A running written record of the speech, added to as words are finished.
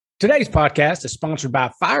Today's podcast is sponsored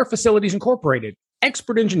by Fire Facilities Incorporated,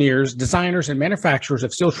 expert engineers, designers, and manufacturers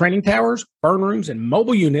of steel training towers, burn rooms, and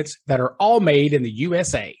mobile units that are all made in the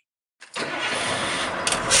USA.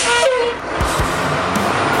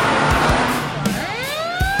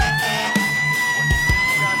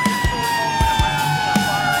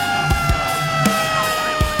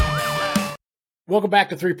 Welcome back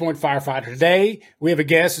to 3 Point Firefighter. Today, we have a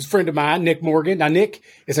guest, a friend of mine, Nick Morgan. Now, Nick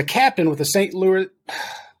is a captain with the St. Louis...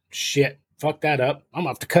 Shit, fuck that up. I'm going to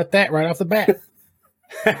have to cut that right off the bat.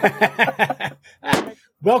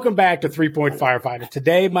 Welcome back to 3 Point Firefighter.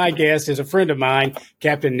 Today, my guest is a friend of mine,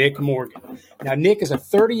 Captain Nick Morgan. Now, Nick is a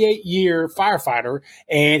 38-year firefighter,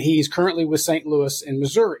 and he's currently with St. Louis in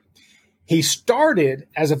Missouri. He started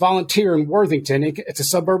as a volunteer in Worthington. It's a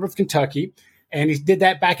suburb of Kentucky. And he did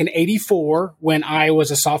that back in 1984 when I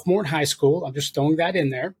was a sophomore in high school. I'm just throwing that in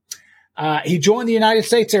there. He joined the United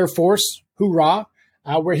States Air Force, hoorah,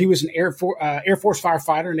 where he was an Air Force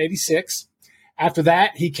firefighter in 1986. After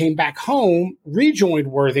that, he came back home, rejoined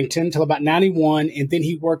Worthington until about 1991, and then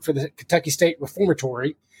he worked for the Kentucky State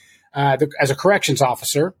Reformatory as a corrections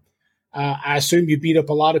officer. I assume you beat up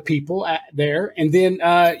a lot of people there. And then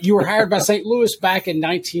you were hired by St. Louis back in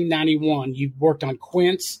 1991. You worked on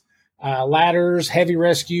Quints. Ladders, heavy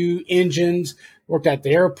rescue, engines, worked at the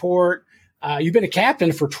airport. You've been a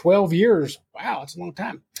captain for 12 years. Wow, that's a long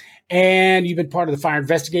time. And you've been part of the fire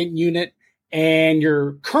investigating unit. And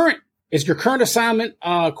your current assignment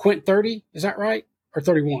Quint 30, is that right? Or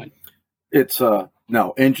 31? It's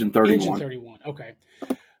no, Engine 31. Engine 31. Okay.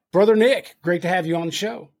 Brother Nick, great to have you on the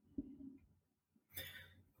show.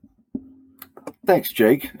 Thanks,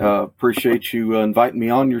 Jake. Appreciate you inviting me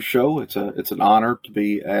on your show. It's an honor to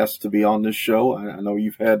be asked to be on this show. I know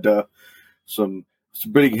you've had some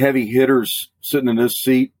big heavy hitters sitting in this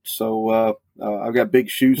seat, so I've got big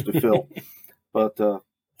shoes to fill. But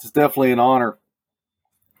it's definitely an honor,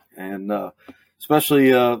 and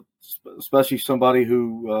especially somebody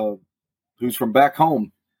who's from back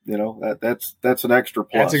home. You know, that's an extra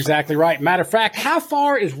plus. That's exactly right. Matter of fact, how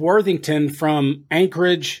far is Worthington from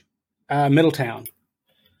Anchorage? Middletown?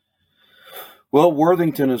 Well,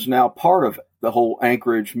 Worthington is now part of the whole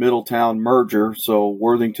Anchorage-Middletown merger, so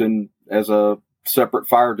Worthington as a separate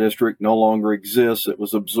fire district no longer exists. It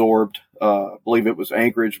was absorbed. I believe it was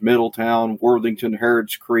Anchorage, Middletown, Worthington,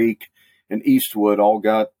 Harrods Creek, and Eastwood all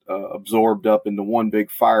got absorbed up into one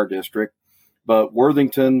big fire district. But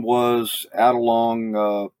Worthington was out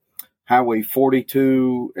along Highway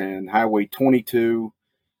 42 and Highway 22,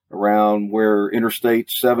 around where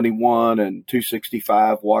Interstate 71 and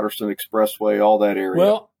 265, Waterston Expressway, all that area.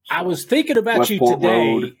 Well, so, I was thinking about Westport you today,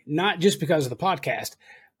 Road. Not just because of the podcast.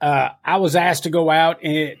 I was asked to go out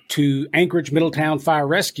to Anchorage Middletown Fire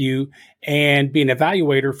Rescue and be an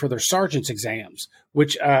evaluator for their sergeant's exams,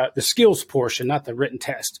 which the skills portion, not the written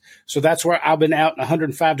test. So that's where I've been out in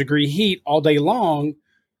 105-degree heat all day long,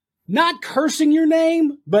 not cursing your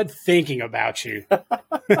name, but thinking about you.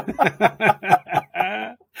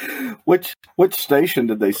 Which station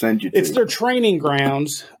did they send you to? It's their training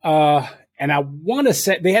grounds. And I want to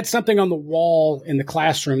say they had something on the wall in the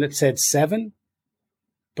classroom that said 7,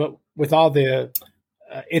 but with all the,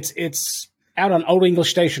 it's out on Old English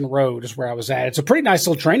Station Road is where I was at. It's a pretty nice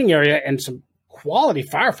little training area and some quality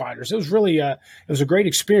firefighters. It was really, it was a great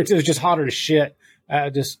experience. It was just hotter as shit.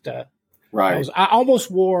 Right. I almost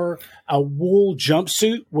wore a wool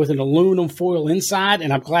jumpsuit with an aluminum foil inside,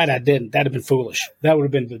 and I'm glad I didn't. That'd have been foolish. That would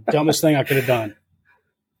have been the dumbest thing I could have done.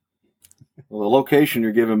 Well, the location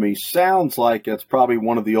you're giving me sounds like it's probably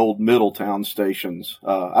one of the old Middletown stations.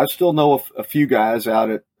 I still know a few guys out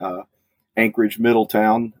at Anchorage,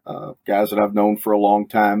 Middletown, guys that I've known for a long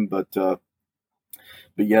time. But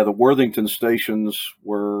yeah, the Worthington stations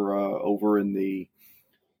were over in the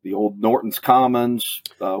old Norton's Commons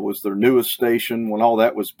was their newest station when all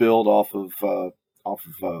that was built off of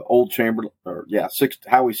Old Chamberlain,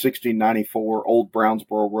 Highway 1694, Old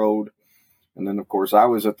Brownsboro Road. And then, of course, I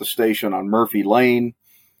was at the station on Murphy Lane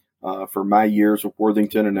for my years with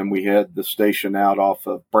Worthington. And then we had the station out off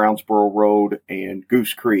of Brownsboro Road and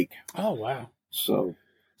Goose Creek. Oh, wow. So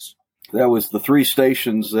that was the 3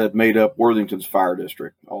 stations that made up Worthington's fire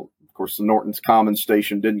district. Of course, the Norton's Commons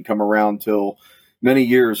station didn't come around till many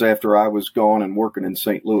years after I was gone and working in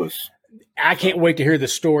St. Louis. I can't wait to hear the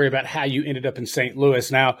story about how you ended up in St.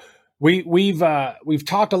 Louis. Now, we've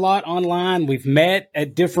talked a lot online. We've met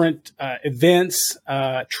at different events,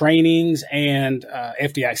 trainings, and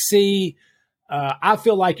FDIC. I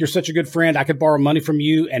feel like you're such a good friend. I could borrow money from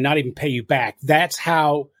you and not even pay you back. That's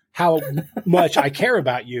how much I care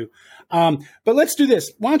about you. But let's do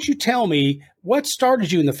this. Why don't you tell me what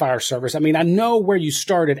started you in the fire service? I mean, I know where you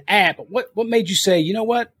started at, but what made you say, you know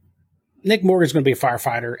what, Nick Morgan's going to be a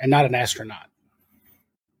firefighter and not an astronaut?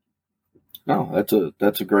 No,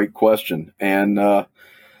 that's a great question, and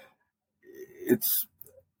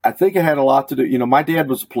I think it had a lot to do. You know, my dad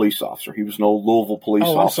was a police officer. He was an old Louisville police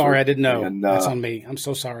officer. Oh, I'm sorry, I didn't know. And, that's on me. I'm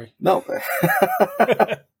so sorry. No.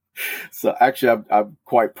 So actually, I'm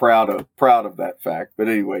quite proud of that fact. But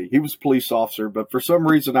anyway, he was a police officer. But for some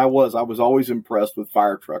reason, I was always impressed with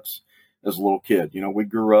fire trucks as a little kid. You know, we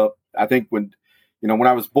grew up. I think when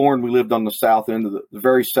I was born, we lived on the south end of the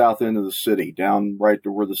very south end of the city, down right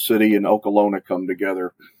to where the city and Okolona come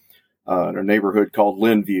together. In a neighborhood called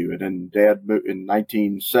Linview. And then in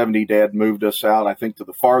 1970, Dad moved us out, I think, to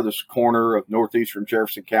the farthest corner of northeastern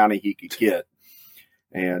Jefferson County he could get.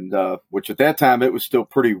 And which at that time, it was still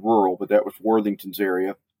pretty rural, but that was Worthington's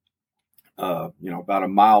area, about a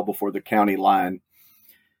mile before the county line.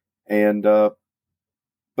 And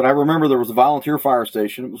but I remember there was a volunteer fire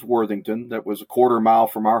station. It was Worthington. That was a quarter mile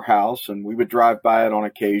from our house, and we would drive by it on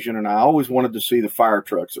occasion. And I always wanted to see the fire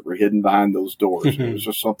trucks that were hidden behind those doors. There was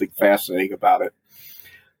just something fascinating about it.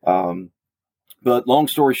 But long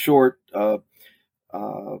story short,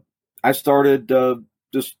 I started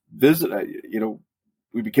just visit.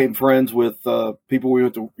 We became friends with people we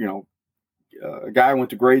went to. A guy I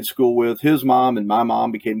went to grade school with. His mom and my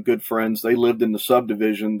mom became good friends. They lived in the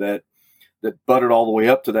subdivision that butted all the way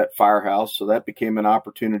up to that firehouse. So that became an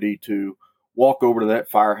opportunity to walk over to that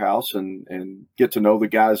firehouse and get to know the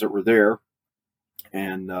guys that were there.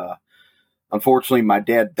 And unfortunately, my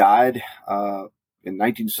dad died in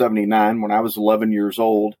 1979 when I was 11 years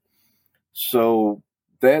old. So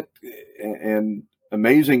that, and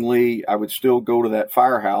amazingly, I would still go to that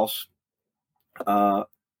firehouse.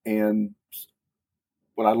 And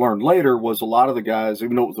what I learned later was a lot of the guys,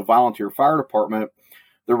 even though it was a volunteer fire department,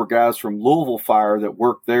 there were guys from Louisville Fire that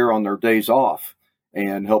worked there on their days off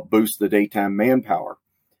and helped boost the daytime manpower.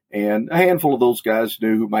 And a handful of those guys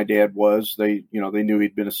knew who my dad was. They knew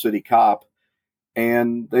he'd been a city cop,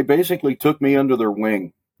 and they basically took me under their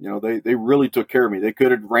wing. They really took care of me. They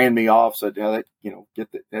could have ran me off, said,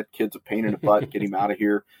 that kid's a pain in the butt, get him out of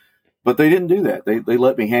here. But they didn't do that. They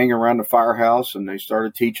let me hang around the firehouse, and they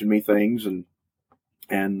started teaching me things.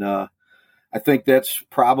 And I think that's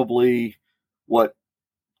probably what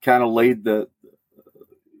kind of laid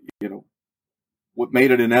what made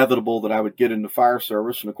it inevitable that I would get into fire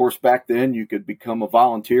service. And of course, back then you could become a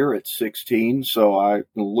volunteer at 16. So I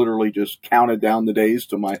literally just counted down the days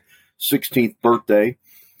to my 16th birthday.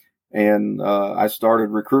 And I started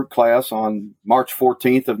recruit class on March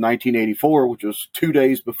 14th of 1984, which was 2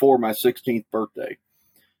 days before my 16th birthday.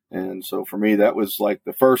 And so for me, that was like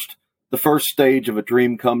the first stage of a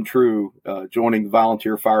dream come true, joining the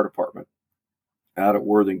volunteer fire department out at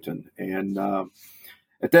Worthington. And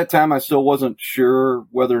at that time, I still wasn't sure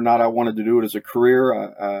whether or not I wanted to do it as a career.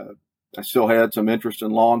 I still had some interest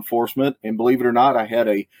in law enforcement. And believe it or not, I had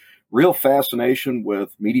a real fascination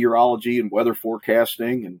with meteorology and weather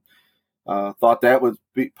forecasting, and thought that would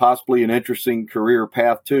be possibly an interesting career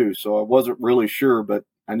path too. So I wasn't really sure, but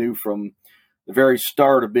I knew from the very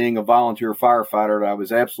start of being a volunteer firefighter that I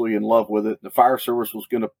was absolutely in love with it. The fire service was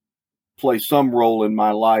going to play some role in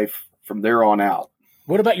my life from there on out.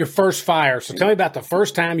 What about your first fire? So tell me about the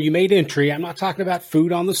first time you made entry. I'm not talking about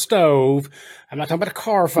food on the stove. I'm not talking about a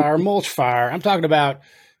car fire, mulch fire. I'm talking about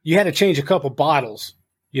you had to change a couple bottles,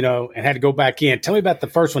 and had to go back in. Tell me about the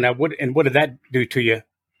first one. Now, what did that do to you?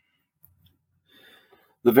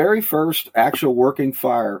 The very first actual working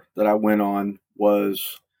fire that I went on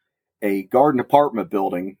was a garden apartment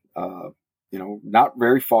building, not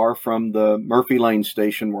very far from the Murphy Lane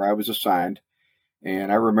station where I was assigned.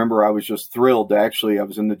 And I remember I was just thrilled. Actually, I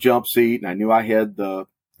was in the jump seat, and I knew I had the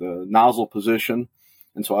nozzle position.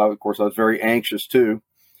 And so, I was very anxious too.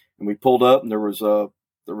 And we pulled up, and there was a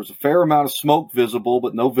fair amount of smoke visible,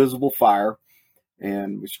 but no visible fire.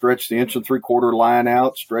 And we stretched the 1 3/4 line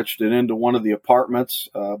out, stretched it into one of the apartments.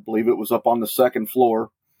 I believe it was up on the second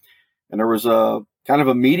floor. And there was a kind of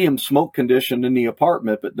a medium smoke condition in the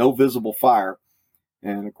apartment, but no visible fire.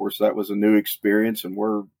 And of course, that was a new experience. And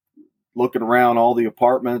we're looking around all the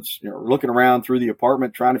apartments, looking around through the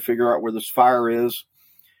apartment, trying to figure out where this fire is.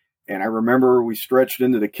 And I remember we stretched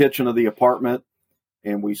into the kitchen of the apartment,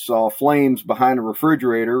 and we saw flames behind a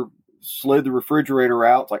refrigerator, slid the refrigerator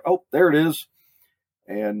out. It's like, oh, there it is.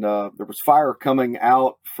 And there was fire coming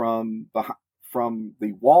out from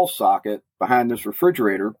the wall socket behind this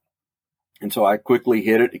refrigerator. And so I quickly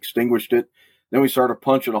hit it, extinguished it. Then we started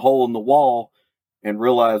punching a hole in the wall and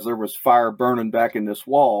realized there was fire burning back in this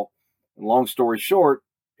wall. And long story short,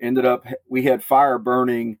 we had fire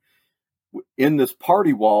burning in this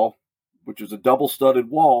party wall, which was a double studded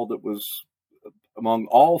wall that was among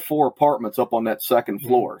all 4 apartments up on that second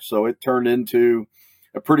floor. So it turned into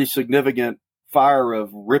a pretty significant fire of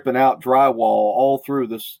ripping out drywall all through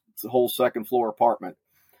the whole second floor apartment.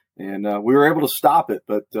 And we were able to stop it,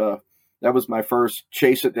 but that was my first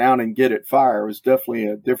chase it down and get it fire. It was definitely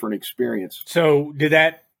a different experience. So did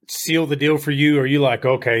that seal the deal for you? Or are you like,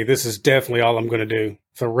 okay, this is definitely all I'm going to do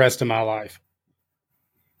for the rest of my life?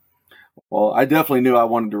 Well, I definitely knew I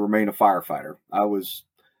wanted to remain a firefighter. I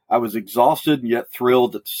was exhausted and yet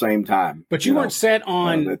thrilled at the same time. But you weren't set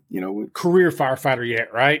on career firefighter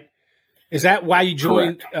yet, right? Is that why you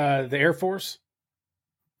joined the Air Force?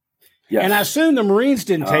 Yes. And I assume the Marines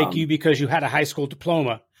didn't take you because you had a high school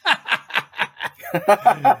diploma.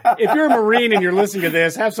 If you're a Marine and you're listening to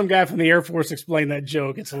this, have some guy from the Air Force explain that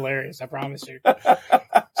joke. It's hilarious. I promise you.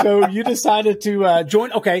 So you decided to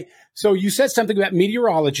join. Okay. So you said something about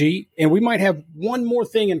meteorology, and we might have one more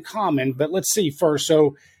thing in common, but let's see first.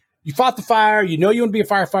 So you fought the fire. You know you want to be a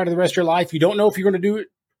firefighter the rest of your life. You don't know if you're going to do it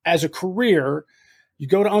as a career. You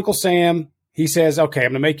go to Uncle Sam. He says, okay,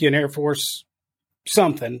 I'm going to make you an Air Force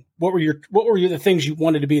something. What were the things you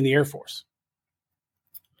wanted to be in the Air Force?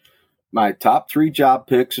 My top 3 job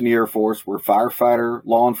picks in the Air Force were firefighter,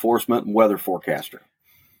 law enforcement, and weather forecaster.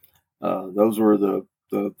 Those were the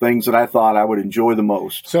things that I thought I would enjoy the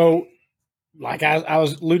most. So, like I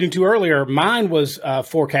was alluding to earlier, mine was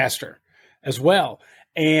forecaster as well.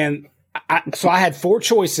 And so I had 4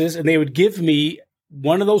 choices, and they would give me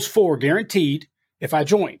one of those 4 guaranteed if I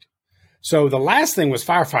joined. So the last thing was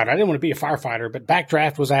firefighter. I didn't want to be a firefighter, but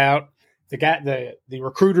backdraft was out. The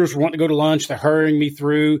recruiters were wanting to go to lunch. They're hurrying me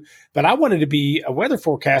through. But I wanted to be a weather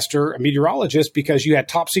forecaster, a meteorologist, because you had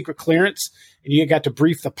top secret clearance and you got to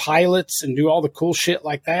brief the pilots and do all the cool shit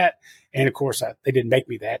like that. And of course, they didn't make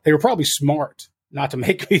me that. They were probably smart not to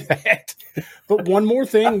make me that. But one more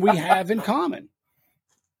thing we have in common.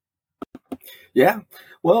 Yeah.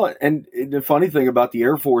 Well, and the funny thing about the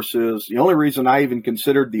Air Force is the only reason I even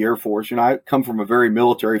considered the Air Force, I come from a very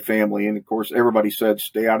military family. And of course, everybody said,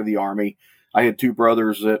 stay out of the Army. I had 2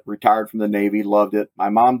 brothers that retired from the Navy, loved it. My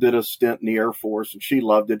mom did a stint in the Air Force and she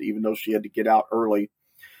loved it, even though she had to get out early.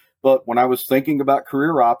 But when I was thinking about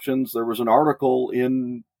career options, there was an article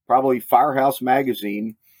in probably Firehouse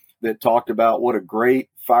Magazine that talked about what a great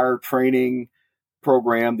fire training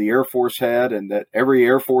program the Air Force had, and that every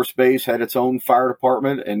Air Force base had its own fire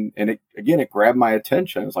department. And it grabbed my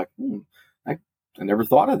attention. I was like, I never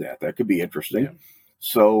thought of that. That could be interesting. Yeah.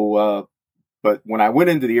 So, but when I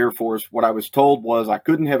went into the Air Force, what I was told was I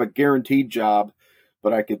couldn't have a guaranteed job,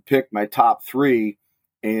 but I could pick my top 3.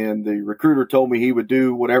 And the recruiter told me he would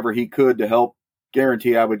do whatever he could to help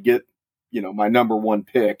guarantee I would get, my number 1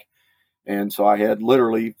 pick. And so I had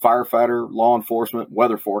literally firefighter, law enforcement,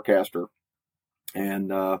 weather forecaster. And,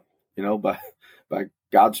 by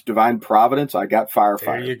God's divine providence, I got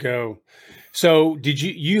firefighter. There you go. So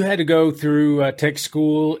you had to go through tech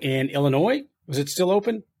school in Illinois? Was it still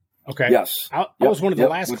open? Okay. Yes. I was one of the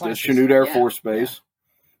last classes. With the Chanute Air Force Base.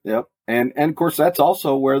 Yeah. Yep. And of course, that's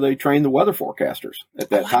also where they trained the weather forecasters at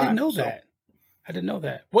that time. I didn't know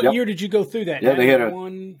that. What year did you go through that? Yeah,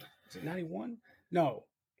 91? Is it 91?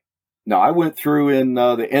 No, I went through in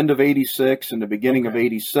the end of 86 and the beginning of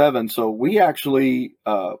 87. So we actually,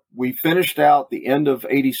 we finished out the end of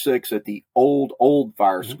 86 at the old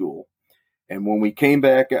fire school. And when we came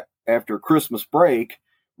back after Christmas break,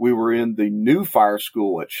 we were in the new fire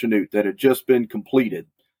school at Chanute that had just been completed.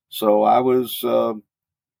 So I was part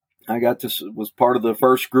of the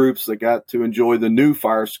first groups that got to enjoy the new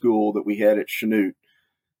fire school that we had at Chanute.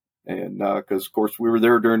 And because, of course, we were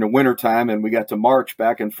there during the wintertime and we got to march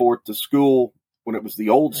back and forth to school when it was the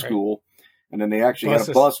old school. And then they actually had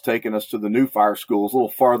a bus taking us to the new fire schools a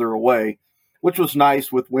little farther away, which was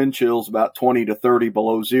nice with wind chills about 20 to 30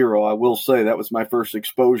 below zero. I will say that was my first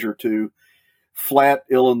exposure to flat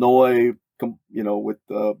Illinois, with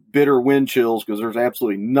bitter wind chills, because there's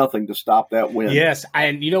absolutely nothing to stop that wind. Yes.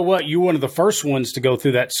 And you know what? You were one of the first ones to go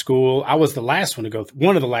through that school. I was the last one to go,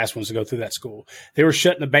 one of the last ones to go through that school. They were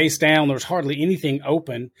shutting the base down. There was hardly anything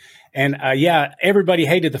open. And everybody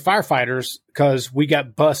hated the firefighters because we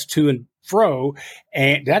got bused to and fro.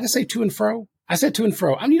 And did I just say to and fro? I said to and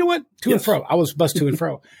fro. You know what? To and fro. I was bused to and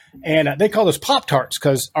fro. And they called us Pop-Tarts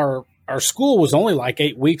because our school was only like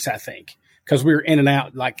 8 weeks, I think, because we were in and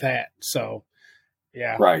out like that. So,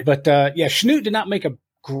 yeah. Right. But, Chanute did not make a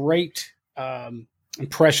great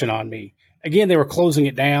impression on me. Again, they were closing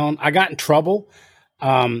it down. I got in trouble.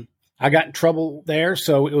 There.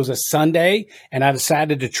 So it was a Sunday, and I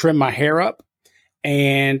decided to trim my hair up.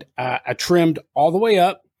 And I trimmed all the way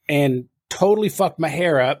up. and totally fucked my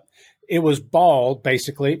hair up. It was bald,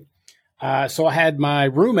 basically. So I had my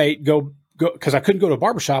roommate go because I couldn't go to a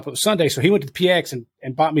barbershop. It was Sunday. So he went to the PX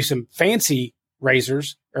and bought me some fancy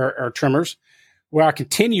razors or trimmers where I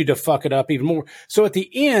continued to fuck it up even more. So at the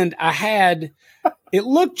end, it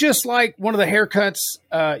looked just like one of the haircuts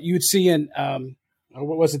you would see in,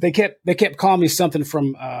 what was it? They kept calling me something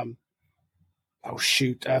from,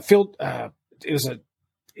 it's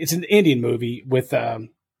an Indian movie with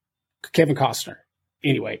Kevin Costner.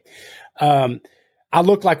 Anyway, I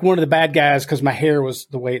looked like one of the bad guys because my hair was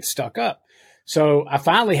the way it stuck up. So I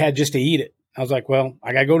finally had just to eat it. I was like, well,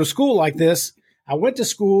 I got to go to school like this. I went to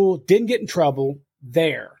school, didn't get in trouble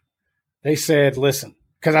there. They said, listen,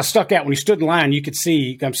 because I stuck out when you stood in line, you could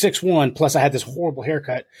see I'm 6'1", plus I had this horrible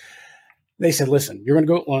haircut. They said, listen, you're going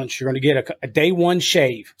to go at lunch. You're going to get a day one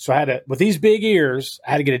shave. So with these big ears,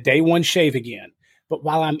 I had to get a day one shave again. But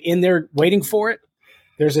while I'm in there waiting for it,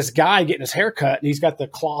 there's this guy getting his hair cut, and he's got the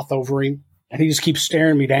cloth over him, and he just keeps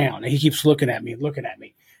staring me down. And he keeps looking at me.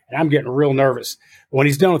 And I'm getting real nervous. But when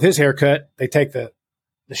he's done with his haircut, they take the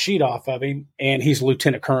sheet off of him, and he's a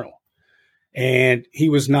lieutenant colonel. And he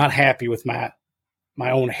was not happy with my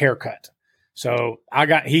own haircut. So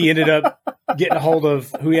he ended up getting a hold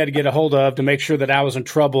of who he had to get a hold of to make sure that I was in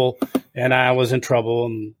trouble, and I was in trouble.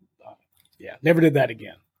 And never did that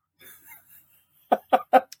again.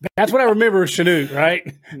 That's what I remember of Chanute,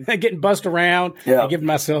 right? Getting bussed around and giving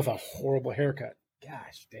myself a horrible haircut.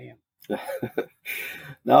 Gosh, damn.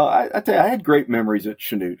 No, I tell you, I had great memories at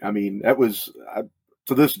Chanute. I mean, that was,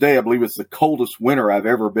 to this day, I believe it's the coldest winter I've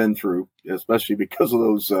ever been through, especially because of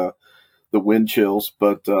those, the wind chills.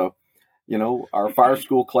 But, our fire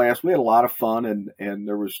school class, we had a lot of fun. And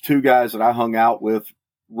there was two guys that I hung out with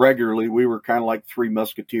regularly. We were kind of like three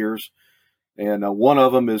musketeers. And one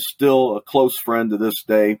of them is still a close friend to this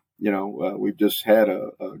day. We've just had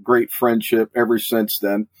a great friendship ever since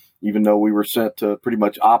then, even though we were sent to pretty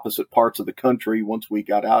much opposite parts of the country once we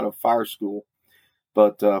got out of fire school.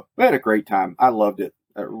 But we had a great time. I loved it.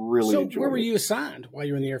 I really enjoyed it. So where were you assigned while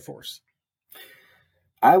you were in the Air Force?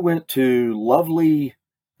 I went to lovely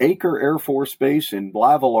Acre Air Force Base in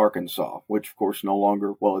Blytheville, Arkansas, which, of course, no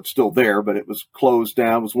longer, well, it's still there, but it was closed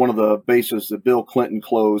down. It was one of the bases that Bill Clinton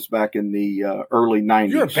closed back in the early 90s.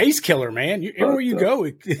 You're a base killer, man. Everywhere you go,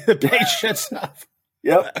 the base shuts off.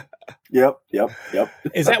 Yep.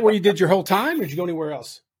 Is that where you did your whole time, or did you go anywhere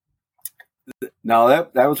else? No,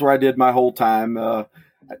 that was where I did my whole time. I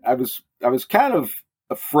was kind of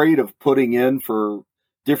afraid of putting in for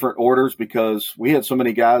different orders because we had so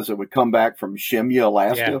many guys that would come back from Shemya,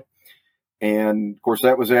 Alaska. Yeah. And of course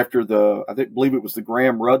that was after believe it was the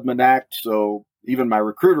Graham-Rudman Act. So even my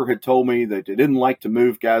recruiter had told me that they didn't like to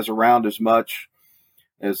move guys around as much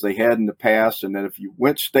as they had in the past. And that if you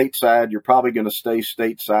went stateside, you're probably going to stay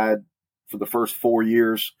stateside for the first 4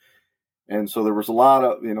 years. And so there was a lot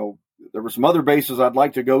of, there were some other bases I'd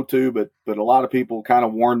like to go to, but a lot of people kind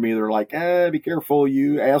of warned me. They're like, be careful.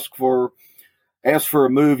 You ask for a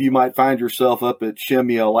move, you might find yourself up at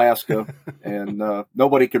Shemya, Alaska. And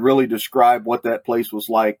nobody could really describe what that place was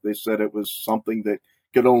like. They said it was something that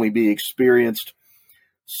could only be experienced.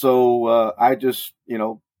 So I just,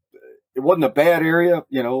 it wasn't a bad area.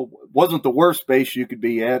 It wasn't the worst base you could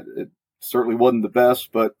be at. It certainly wasn't the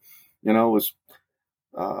best, but, it was,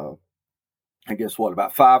 I guess,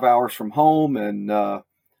 about 5 hours from home. And I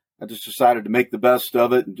just decided to make the best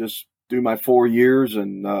of it and just do my 4 years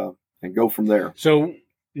and go from there. So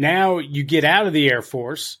now you get out of the Air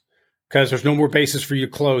Force because there's no more bases for you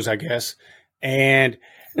to close, I guess. And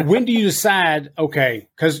when do you decide, okay,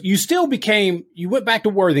 because you went back to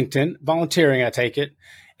Worthington, volunteering, I take it,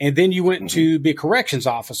 and then you went to be a corrections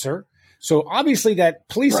officer. So obviously that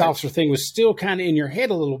police officer thing was still kind of in your head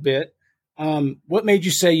a little bit. What made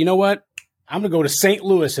you say, you know what, I'm going to go to St.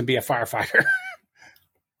 Louis and be a firefighter?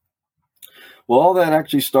 Well, all that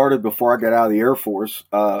actually started before I got out of the Air Force.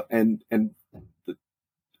 And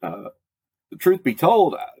the truth be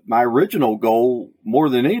told, my original goal, more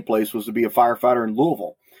than any place, was to be a firefighter in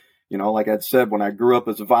Louisville. Like I'd said, when I grew up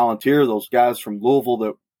as a volunteer, those guys from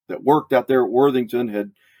Louisville that worked out there at Worthington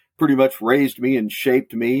had pretty much raised me and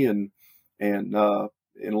shaped me and in a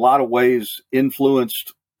lot of ways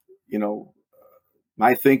influenced,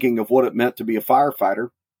 my thinking of what it meant to be a firefighter.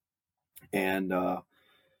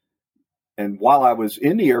 And while I was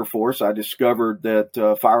in the Air Force, I discovered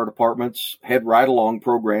that fire departments had ride-along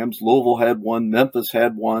programs. Louisville had one, Memphis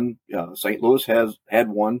had one, St. Louis had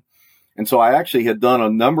one. And so I actually had done a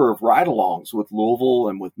number of ride-alongs with Louisville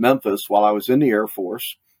and with Memphis while I was in the Air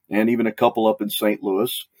Force, and even a couple up in St.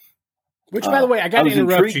 Louis. Which, by the way, I got to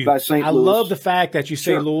interrupt you. I love the fact that you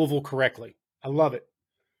say Louisville correctly. I love it.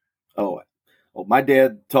 Oh, well, my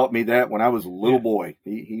dad taught me that when I was a little boy.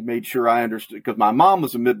 He made sure I understood, because my mom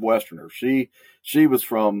was a Midwesterner. She was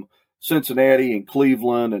from Cincinnati and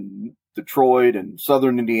Cleveland and Detroit and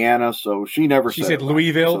Southern Indiana, so she never She said said it right.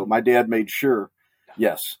 Louisville. So my dad made sure.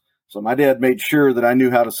 Yes. So my dad made sure that I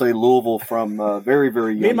knew how to say Louisville from very,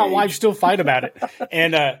 very young Me and my age. wife still fight about it.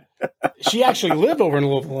 And she actually lived over in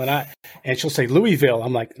Louisville, and she'll say Louisville.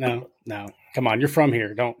 I'm like, no, come on, you're from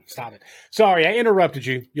here. Don't stop it. Sorry, I interrupted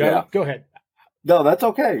you. Yeah. Go ahead. No, that's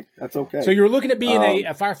okay. That's okay. So you were looking at being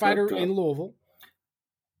a firefighter in Louisville.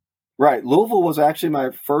 Right. Louisville was actually my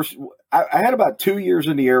first. I had about 2 years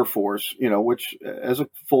in the Air Force, which as a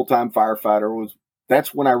full-time firefighter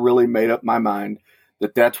that's when I really made up my mind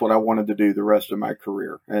that that's what I wanted to do the rest of my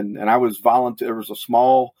career. And I was volunteer. There was a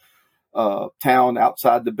small town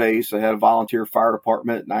outside the base. I had a volunteer fire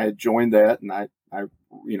department, and I had joined that, and I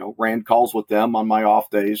ran calls with them on my off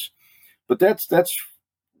days. But that's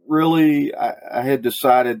really, I had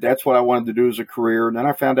decided that's what I wanted to do as a career. And then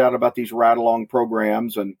I found out about these ride-along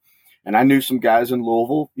programs, and I knew some guys in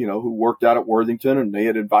Louisville, who worked out at Worthington, and they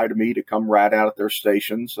had invited me to come ride out at their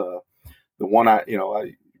stations. The one I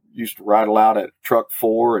used to ride out at Truck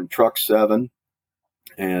 4 and Truck 7,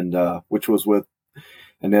 and which was with,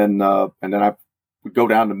 and then I would go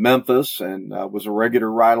down to Memphis and was a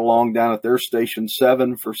regular ride along down at their Station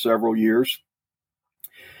 7 for several years.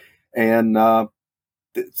 And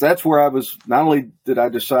that's where I was. Not only did I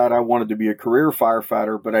decide I wanted to be a career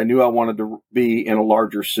firefighter, but I knew I wanted to be in a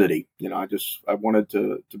larger city. I wanted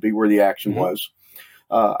to be where the action was.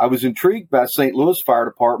 I was intrigued by St. Louis Fire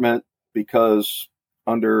Department because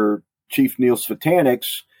under Chief Neil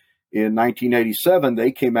Svitanics in 1987,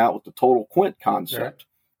 they came out with the Total Quint concept. Right.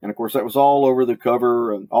 And of course, that was all over the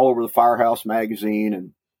cover and all over the Firehouse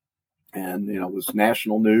magazine, and it was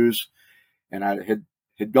national news. And I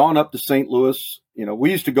had gone up to St. Louis.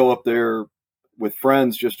 We used to go up there with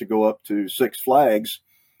friends just to go up to Six Flags,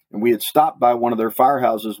 and we had stopped by one of their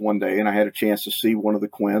firehouses one day, and I had a chance to see one of the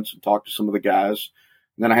Quints and talk to some of the guys.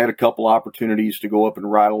 And then I had a couple opportunities to go up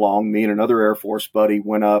and ride along. Me and another Air Force buddy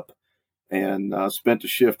went up and spent a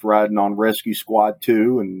shift riding on Rescue Squad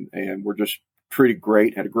 2, and we're just treated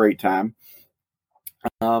great, had a great time.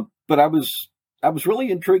 But I was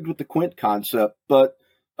really intrigued with the Quint concept. But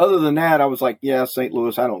other than that, I was like, yeah, St.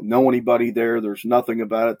 Louis, I don't know anybody there. There's nothing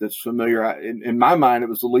about it that's familiar. In my mind, it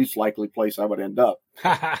was the least likely place I would end up.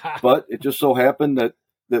 But it just so happened that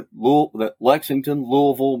Lexington,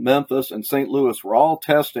 Louisville, Memphis, and St. Louis were all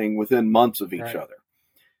testing within months of each other.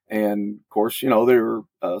 And of course, they were,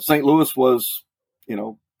 St. Louis was,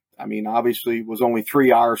 obviously was only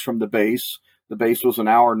 3 hours from the base. The base was an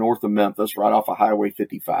hour north of Memphis, right off of Highway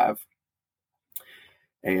 55.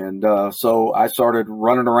 And so I started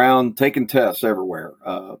running around taking tests everywhere.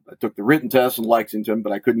 I took the written test in Lexington,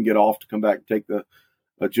 but I couldn't get off to come back and take the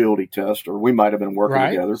agility test, or we might have been working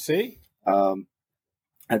together. See?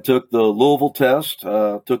 I took the Louisville test,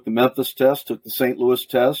 took the Memphis test, took the St. Louis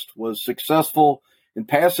test, was successful in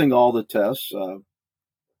passing all the tests.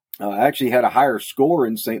 I actually had a higher score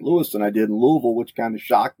in St. Louis than I did in Louisville, which kind of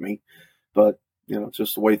shocked me. But, it's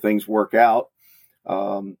just the way things work out.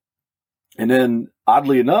 And then,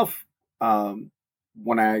 oddly enough,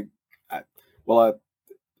 when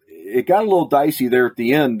it got a little dicey there at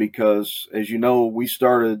the end because, as you know, we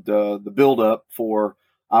started the buildup for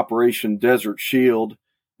Operation Desert Shield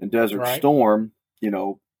and Desert Storm,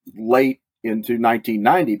 late into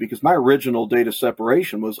 1990, because my original date of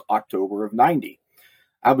separation was October of 90.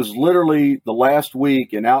 I was literally the last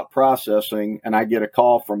week in out processing, and I get a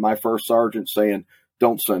call from my first sergeant saying,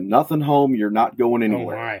 "Don't send nothing home. You're not going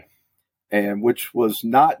anywhere." And which was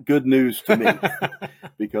not good news to me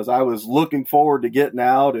because I was looking forward to getting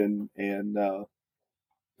out and I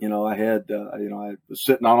was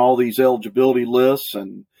sitting on all these eligibility lists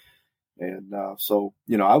and so,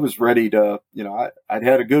 I was ready to, I'd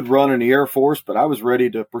had a good run in the Air Force, but I was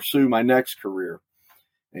ready to pursue my next career.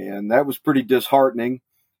 And that was pretty disheartening.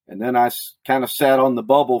 And then I kind of sat on the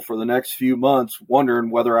bubble for the next few months, wondering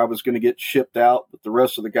whether I was going to get shipped out with the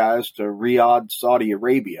rest of the guys to Riyadh, Saudi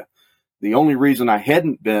Arabia. The only reason I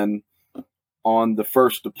hadn't been on the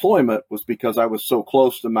first deployment was because I was so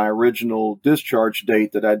close to my original discharge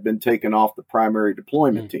date that I'd been taken off the primary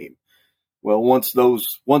deployment team. Well, once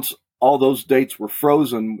all those dates were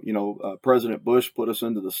frozen, President Bush put us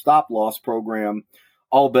into the stop loss program.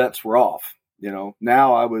 All bets were off.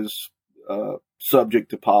 Now I was subject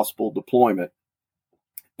to possible deployment.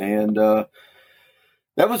 And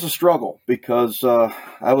that was a struggle because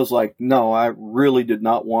I was like, no, I really did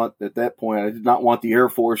not want, at that point, I did not want the Air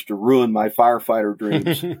Force to ruin my firefighter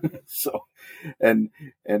dreams. So,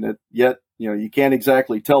 yet, you can't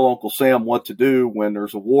exactly tell Uncle Sam what to do when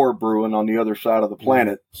there's a war brewing on the other side of the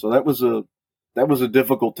planet. So that was a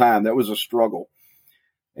difficult time. That was a struggle.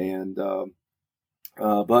 And,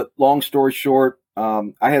 but long story short,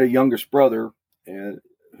 I had a youngest brother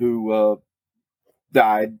who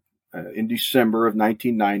died in December of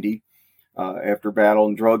 1990 after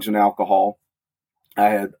battling drugs and alcohol. I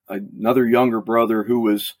had another younger brother who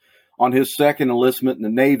was on his second enlistment in the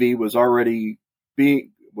Navy,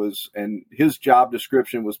 and his job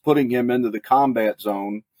description was putting him into the combat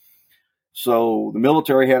zone. So the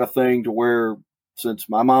military had a thing to where, since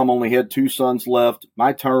my mom only had 2 sons left,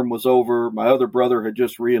 my term was over. My other brother had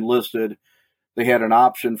just reenlisted. They had an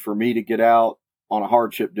option for me to get out on a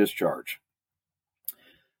hardship discharge.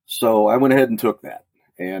 So I went ahead and took that,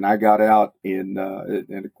 and I got out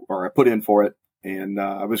I put in for it, and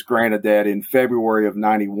I was granted that in February of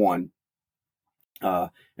 91.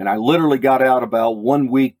 And I literally got out about 1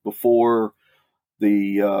 week before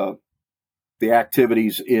the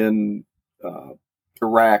activities in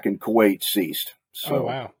Iraq and Kuwait ceased. So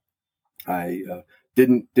wow. I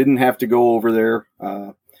didn't have to go over there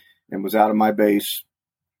and was out of my base,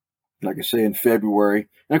 like I say, in February.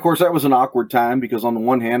 And of course, that was an awkward time because on the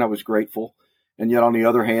one hand, I was grateful. And yet on the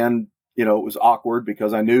other hand, it was awkward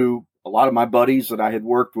because I knew a lot of my buddies that I had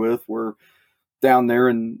worked with were down there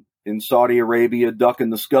in Saudi Arabia ducking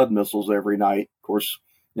the Scud missiles every night. Of course,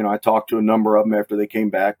 I talked to a number of them after they came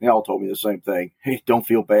back. They all told me the same thing. Hey, don't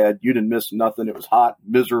feel bad. You didn't miss nothing. It was hot,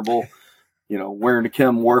 miserable, wearing the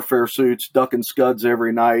chem warfare suits, ducking Scuds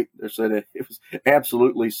every night. They said it was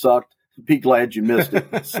absolutely sucked. Be glad you missed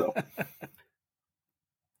it. So,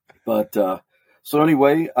 but, so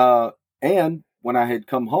anyway, and when I had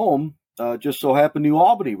come home, just so happened New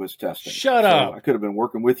Albany was testing. Shut up. I could have been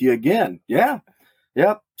working with you again. Yeah.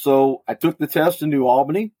 Yep. So I took the test in New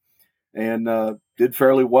Albany and did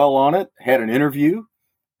fairly well on it. Had an interview,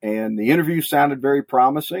 and the interview sounded very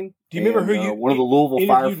promising. Do you remember who you one of the Louisville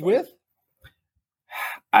interviewed with?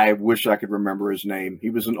 I wish I could remember his name. He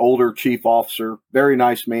was an older chief officer, very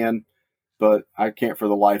nice man, but I can't for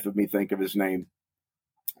the life of me think of his name.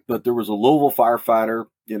 But there was a Louisville firefighter,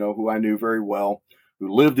 who I knew very well,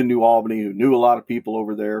 who lived in New Albany, who knew a lot of people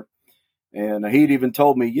over there, and he'd even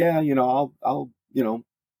told me, "Yeah, I'll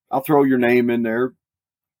throw your name in there."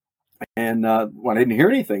 And when I didn't hear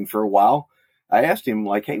anything for a while, I asked him,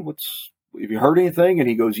 like, "Hey, have you heard anything?" And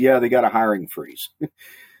he goes, "Yeah, they got a hiring freeze."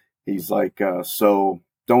 He's like, "So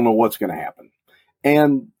don't know what's going to happen."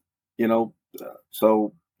 And,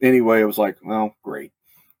 so anyway, I was like, well, great.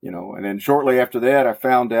 And then shortly after that, I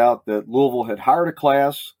found out that Louisville had hired a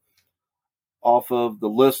class off of the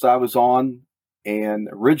list I was on. And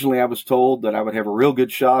originally I was told that I would have a real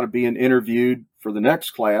good shot of being interviewed for the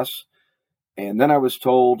next class. And then I was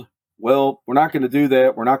told, well, we're not going to do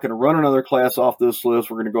that. We're not going to run another class off this list.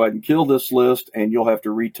 We're going to go ahead and kill this list, and you'll have to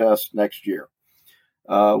retest next year,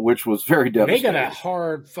 which was very devastating. They got a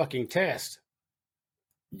hard fucking test.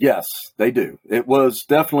 Yes, they do. It was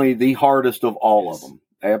definitely the hardest of all of them.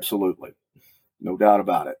 Absolutely. No doubt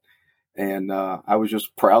about it. And I was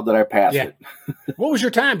just proud that I passed it. What was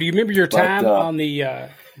your time? Do you remember your time on the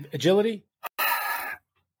agility?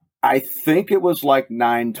 I think it was like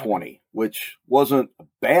 9:20, which wasn't a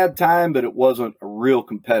bad time, but it wasn't a real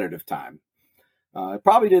competitive time. It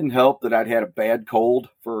probably didn't help that I'd had a bad cold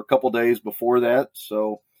for a couple days before that.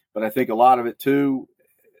 So, but I think a lot of it too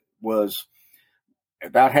was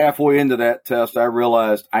about halfway into that test, I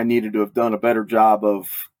realized I needed to have done a better job of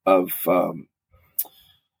prepping.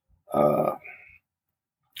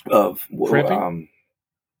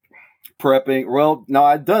 Prepping. Well, no,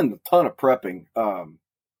 I'd done a ton of prepping. I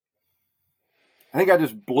think I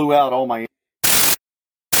just blew out all my.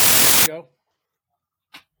 Go.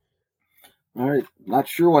 All right, not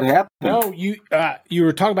sure what happened. No, you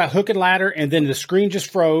were talking about hook and ladder, and then the screen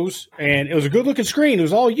just froze, and it was a good looking screen. It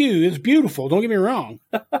was all you. It was beautiful. Don't get me wrong,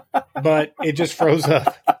 but it just froze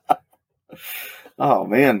up. Oh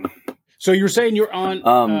man! So you were saying you're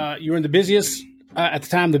on. You were in the busiest at the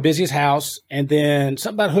time, the busiest house, and then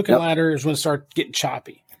something about hook and ladder is when it started getting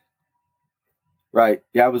choppy. Right.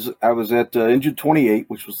 Yeah, I was at Engine 28,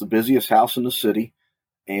 which was the busiest house in the city.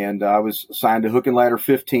 And I was assigned to Hook and Ladder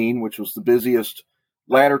 15, which was the busiest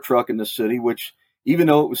ladder truck in the city, which even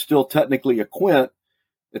though it was still technically a quint,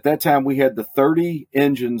 at that time we had the 30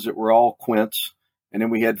 engines that were all quints. And then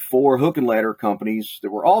we had 4 hook and ladder companies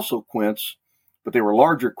that were also quints, but they were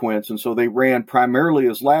larger quints. And so they ran primarily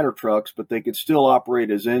as ladder trucks, but they could still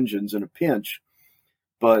operate as engines in a pinch.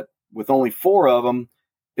 But with only 4 of them,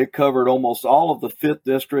 it covered almost all of the 5th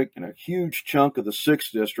district and a huge chunk of the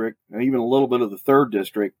 6th district and even a little bit of the 3rd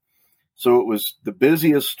district. So it was the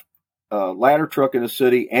busiest ladder truck in the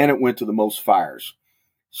city, and it went to the most fires.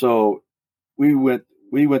 So we went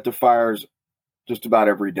to fires just about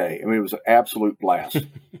every day. I mean, it was an absolute blast.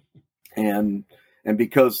 and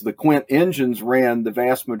because the Quint engines ran the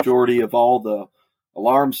vast majority of all the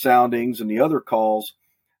alarm soundings and the other calls,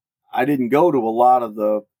 I didn't go to a lot of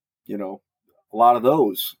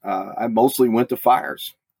those. I mostly went to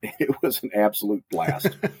fires. It was an absolute blast.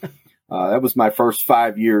 That was my first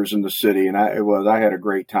 5 years in the city, and I had a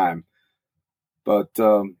great time. But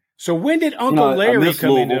so when did Uncle Larry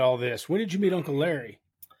come into all this? When did you meet Uncle Larry?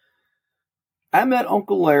 I met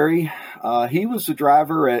Uncle Larry. He was the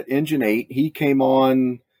driver at Engine 8. He came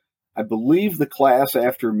on, I believe, the class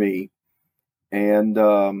after me. And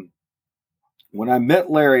when I met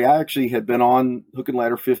Larry, I actually had been on Hook and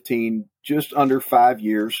Ladder 15 just under 5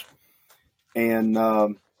 years. And I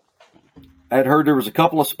had heard there was a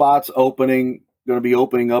couple of spots going to be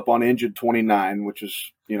opening up on Engine 29, which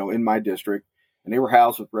is, in my district. And they were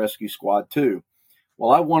housed with Rescue Squad 2. Well,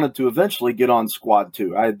 I wanted to eventually get on Squad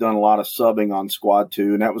 2. I had done a lot of subbing on Squad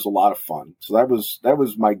 2, and that was a lot of fun. So that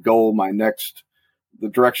was my goal, the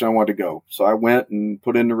direction I wanted to go. So I went and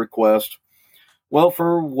put in the request. Well,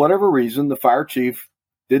 for whatever reason, the fire chief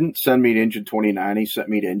didn't send me to Engine 29. He sent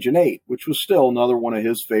me to Engine 8, which was still another one of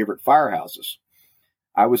his favorite firehouses.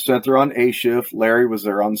 I was sent there on A shift. Larry was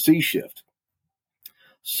there on C shift.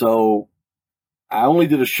 So I only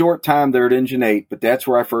did a short time there at Engine 8, but that's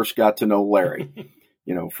where I first got to know Larry.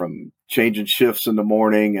 From changing shifts in the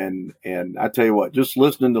morning. And I tell you what, just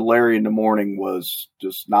listening to Larry in the morning was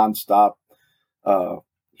just nonstop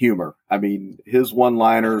humor. I mean, his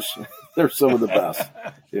one-liners, they're some of the best.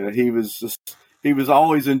 He was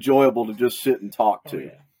always enjoyable to just sit and talk to. Oh,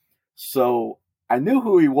 yeah. So I knew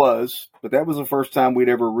who he was, but that was the first time we'd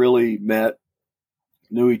ever really met,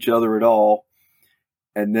 knew each other at all.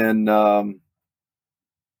 And then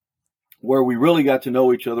where we really got to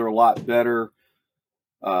know each other a lot better,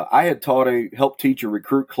 I had helped teach a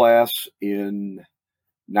recruit class in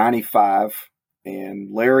 95,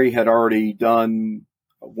 and Larry had already done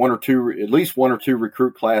at least one or two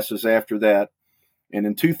recruit classes after that. And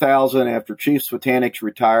in 2000, after Chief Svitanix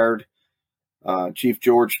retired, Chief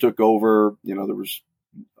George took over. There was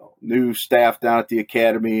new staff down at the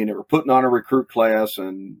academy, and they were putting on a recruit class,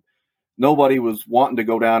 and nobody was wanting to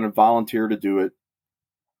go down and volunteer to do it.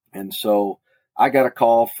 And so I got a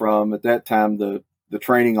call from, at that time, the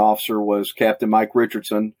training officer was Captain Mike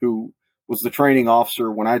Richardson, who was the training officer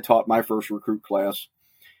when I taught my first recruit class.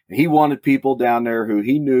 And he wanted people down there who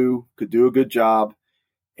he knew could do a good job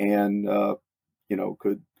and,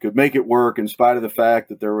 could make it work in spite of the fact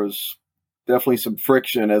that there was definitely some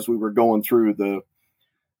friction as we were going through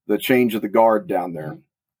the change of the guard down there.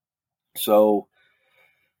 So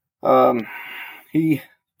he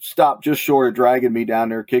stopped just short of dragging me down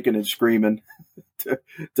there, kicking and screaming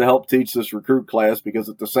to help teach this recruit class, because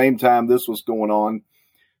at the same time this was going on,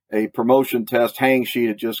 a promotion test hang sheet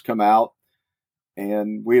had just come out,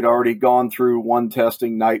 and we had already gone through one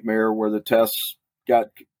testing nightmare where the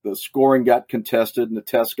scoring got contested and the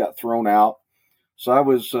test got thrown out. So I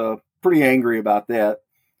was pretty angry about that.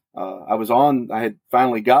 I had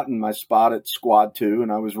finally gotten my spot at Squad 2,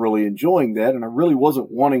 and I was really enjoying that, and I really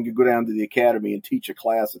wasn't wanting to go down to the academy and teach a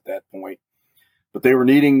class at that point. But they were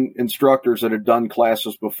needing instructors that had done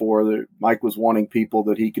classes before. Mike was wanting people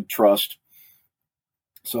that he could trust.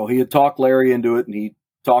 So he had talked Larry into it, and he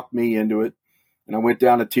talked me into it, and I went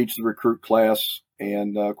down to teach the recruit class.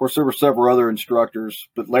 And, of course, there were several other instructors,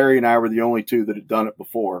 but Larry and I were the only two that had done it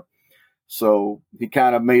before. So he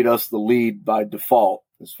kind of made us the lead by default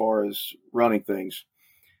as far as running things.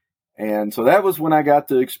 And so that was when I got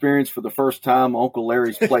to experience for the first time Uncle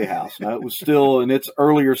Larry's Playhouse. Now, it was still in its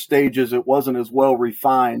earlier stages. It wasn't as well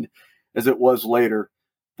refined as it was later.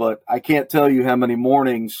 But I can't tell you how many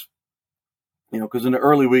mornings, because in the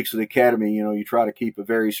early weeks of the academy, you try to keep a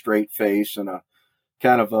very straight face and a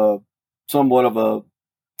kind of a somewhat of a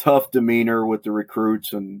tough demeanor with the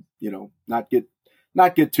recruits, and,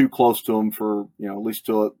 not get too close to them for, at least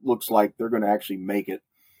till it looks like they're going to actually make it.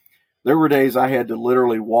 There were days I had to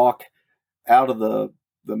literally walk out of the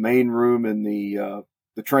main room in the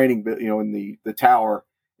training, in the tower,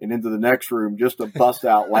 and into the next room just to bust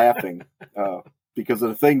out laughing because of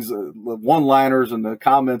the things, the one-liners and the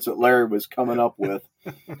comments that Larry was coming up with.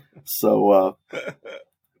 So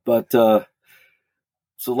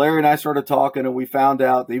Larry and I started talking, and we found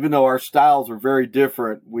out that even though our styles were very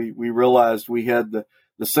different, we realized we had the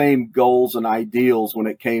same goals and ideals when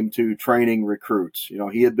it came to training recruits.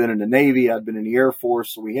 He had been in the Navy, I'd been in the Air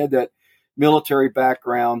Force, so we had that military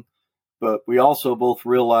background, but we also both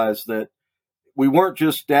realized that we weren't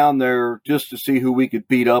just down there just to see who we could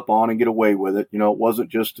beat up on and get away with it. You know, it wasn't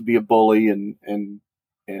just to be a bully, and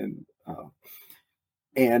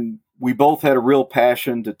we both had a real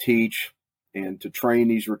passion to teach and to train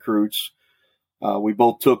these recruits. We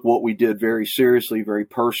both took what we did very seriously, very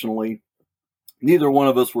personally. Neither one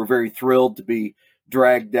of us were very thrilled to be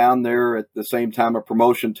dragged down there at the same time a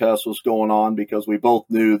promotion test was going on, because we both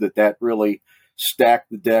knew that really stacked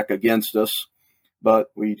the deck against us.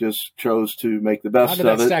 But we just chose to make the best of it.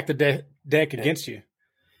 How did that stack the deck against you?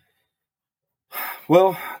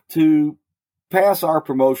 Well, to pass our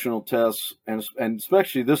promotional tests, and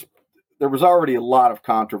especially this, there was already a lot of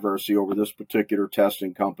controversy over this particular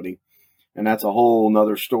testing company, and that's a whole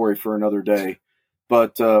nother story for another day.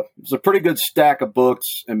 But it's a pretty good stack of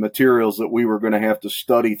books and materials that we were going to have to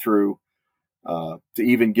study through to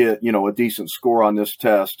even get, a decent score on this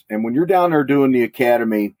test. And when you're down there doing the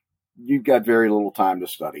academy, you've got very little time to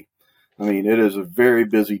study. I mean, it is a very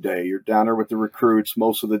busy day. You're down there with the recruits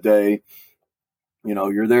most of the day.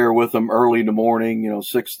 You're there with them early in the morning,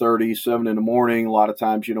 6:30, 7 in the morning. A lot of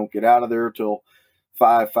times you don't get out of there till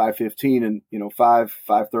 5:15 and,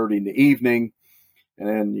 5:30 in the evening. And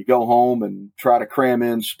then you go home and try to cram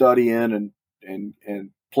in, study in, and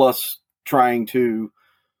plus trying to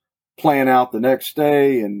plan out the next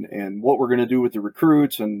day and what we're going to do with the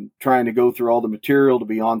recruits, and trying to go through all the material to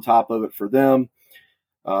be on top of it for them.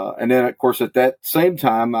 And then, of course, at that same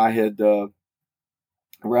time, around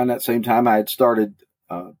that same time, I had started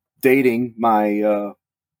dating my,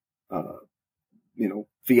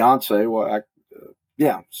 fiance,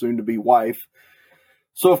 soon to be wife.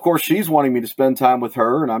 So, of course, she's wanting me to spend time with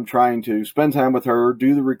her, and I'm trying to spend time with her,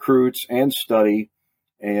 do the recruits, and study.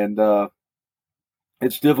 And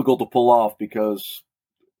it's difficult to pull off, because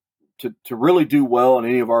to really do well in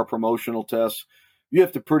any of our promotional tests, you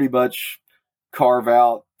have to pretty much carve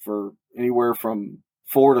out for anywhere from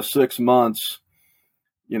 4 to 6 months,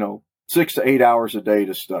 6 to 8 hours a day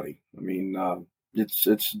to study. I mean,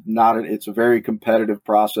 it's a very competitive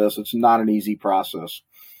process. It's not an easy process.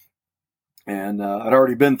 And I'd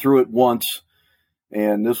already been through it once,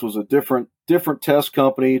 and this was a different test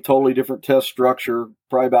company, totally different test structure,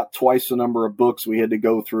 probably about twice the number of books we had to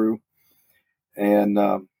go through, and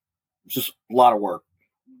just a lot of work.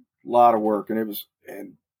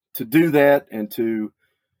 And to do that and to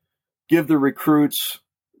give the recruits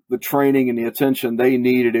the training and the attention they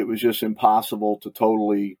needed, it was just impossible to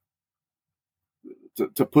totally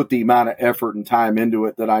to put the amount of effort and time into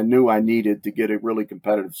it that I knew I needed to get a really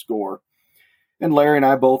competitive score. And Larry and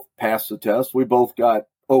I both passed the test. We both got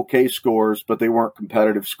okay scores, but they weren't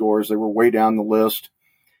competitive scores. They were way down the list.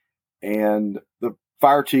 And the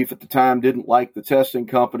fire chief at the time didn't like the testing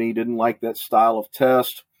company, didn't like that style of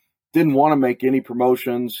test, didn't want to make any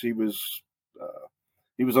promotions. He was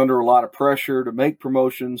under a lot of pressure to make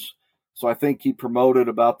promotions. So I think he promoted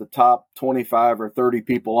about the top 25 or 30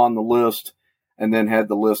 people on the list, and then had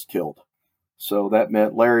the list killed. So that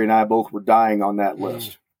meant Larry and I both were dying on that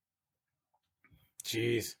list.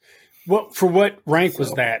 Jeez. For what rank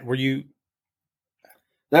was that? Were you?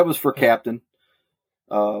 That was for captain.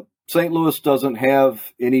 St. Louis doesn't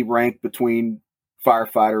have any rank between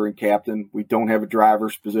firefighter and captain. We don't have a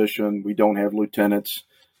driver's position. We don't have lieutenants.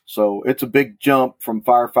 So it's a big jump from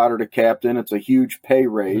firefighter to captain. It's a huge pay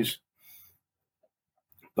raise.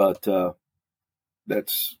 But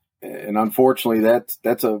unfortunately,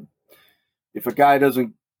 if a guy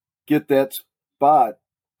doesn't get that spot,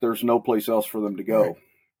 there's no place else for them to go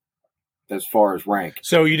as far as rank.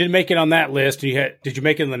 So you didn't make it on that list. Did you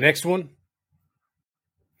make it on the next one?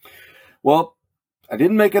 Well, I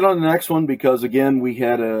didn't make it on the next one because, again, we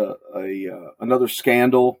had another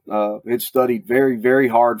scandal. Had studied very, very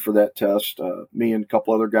hard for that test. Me and a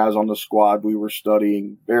couple other guys on the squad, we were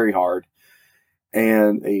studying very hard.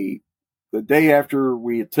 And the day after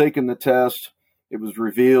we had taken the test, it was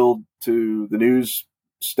revealed to the news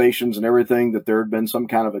stations and everything that there had been some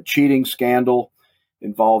kind of a cheating scandal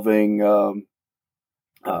involving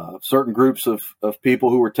certain groups of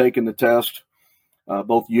people who were taking the test,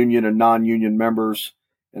 both union and non-union members.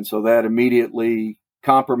 And so that immediately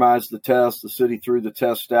compromised the test. The city threw the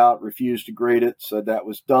test out, refused to grade it, said that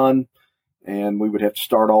was done, and we would have to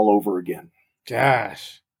start all over again.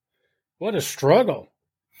 Gosh, what a struggle.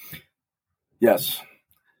 Yes.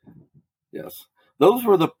 Those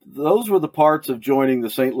were the parts of joining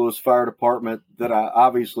the St. Louis Fire Department that I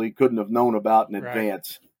obviously couldn't have known about in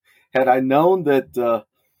advance. Had I known that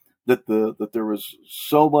there was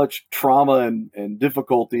so much trauma and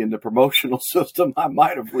difficulty in the promotional system, I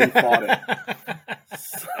might have rethought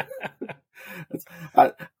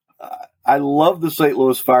it. I love the St.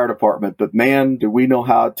 Louis Fire Department, but man, do we know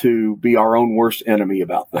how to be our own worst enemy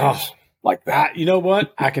about things like that. You know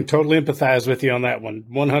what? I can totally empathize with you on that one,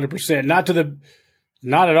 100%.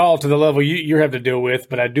 Not at all to the level you have to deal with,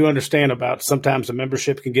 but I do understand about sometimes the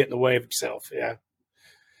membership can get in the way of itself. Yeah.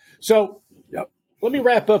 So Let me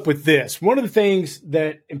wrap up with this. One of the things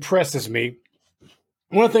that impresses me,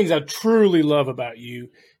 one of the things I truly love about you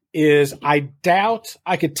is I doubt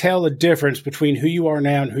I could tell the difference between who you are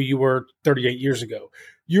now and who you were 38 years ago.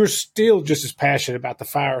 You're still just as passionate about the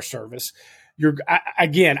fire service.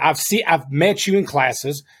 I've met you in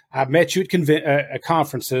classes. I've met you at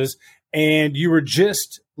conferences, and you were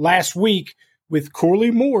just last week with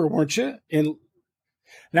Corley Moore, weren't you?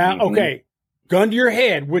 Okay, gun to your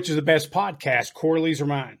head, which is the best podcast, Corley's or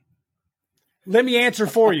mine? Let me answer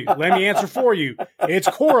for you. It's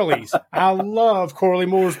Corley's. I love Corley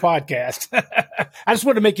Moore's podcast. I just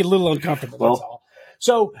want to make you a little uncomfortable. That's all.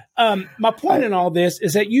 So my point in all this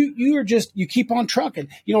is that you keep on trucking.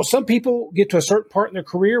 You know, some people get to a certain part in their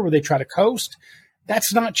career where they try to coast.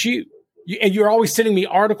 That's not you. And you're always sending me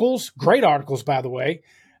articles, great articles, by the way.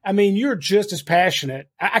 I mean, you're just as passionate.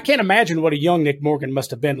 I can't imagine what a young Nick Morgan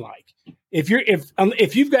must have been like. If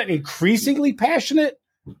you've gotten increasingly passionate,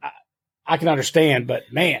 I can understand, but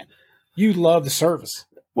man, you love the service.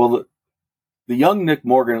 Well, the young Nick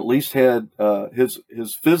Morgan at least had his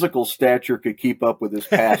physical stature could keep up with his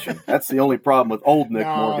passion. That's the only problem with old Nick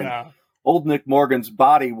Morgan. No. Old Nick Morgan's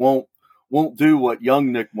body won't do what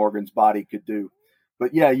young Nick Morgan's body could do.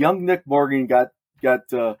 But yeah, young Nick Morgan got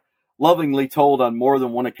lovingly told on more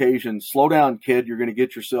than one occasion, "Slow down, kid. You're going to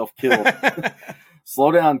get yourself killed."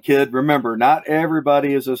 Slow down, kid. Remember, not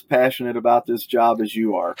everybody is as passionate about this job as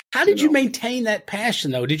you are. How did you maintain that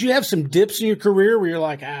passion, though? Did you have some dips in your career where you're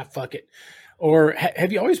like, fuck it? Or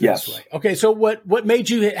have you always been this way? Okay, so what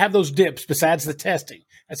made you have those dips besides the testing?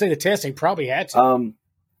 I'd say the testing probably had to.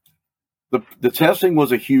 The testing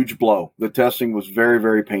was a huge blow. The testing was very,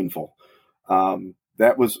 very painful.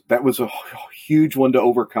 That was a huge one to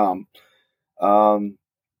overcome.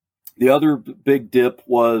 The other big dip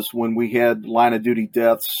was when we had line of duty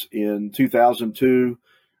deaths in 2002.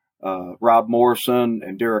 Rob Morrison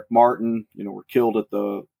and Derek Martin, were killed at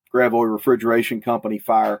the Gravois Refrigeration Company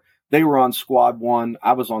fire. They were on Squad 1.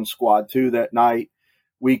 I was on Squad 2 that night.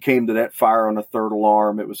 We came to that fire on a third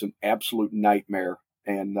alarm. It was an absolute nightmare.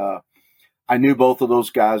 And I knew both of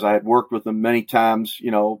those guys. I had worked with them many times.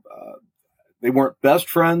 They weren't best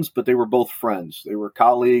friends, but they were both friends. They were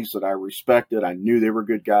colleagues that I respected. I knew they were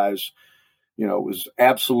good guys. It was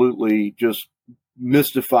absolutely just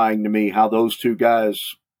mystifying to me how those two guys,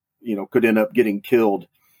 could end up getting killed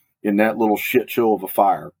in that little shit show of a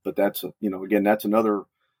fire. But that's, again, that's another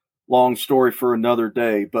long story for another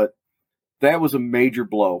day. But that was a major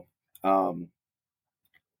blow.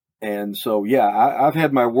 And so, yeah, I've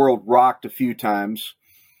had my world rocked a few times.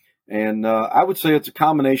 And I would say it's a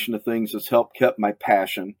combination of things that's helped keep my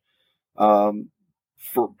passion.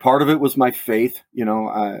 For part of it was my faith.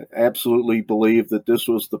 I absolutely believe that this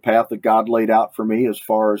was the path that God laid out for me as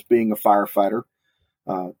far as being a firefighter.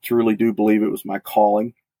 Truly do believe it was my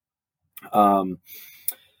calling. I've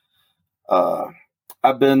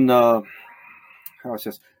been in a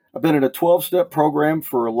 12-step program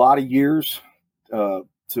for a lot of years to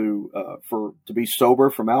be sober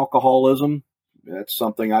from alcoholism. That's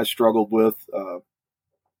something I struggled with,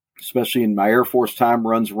 especially in my Air Force time,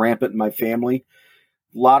 runs rampant in my family.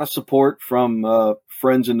 A lot of support from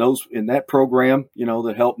friends in that program,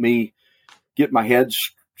 that helped me get my head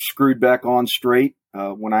screwed back on straight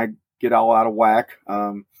when I get all out of whack.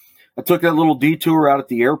 I took that little detour out at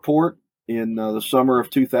the airport in the summer of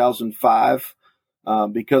 2005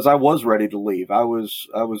 because I was ready to leave. I was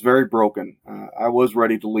very broken. I was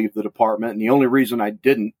ready to leave the department, and the only reason I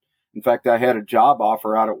didn't. In fact, I had a job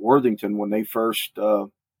offer out at Worthington when they first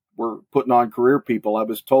were putting on career people. I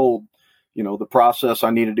was told, the process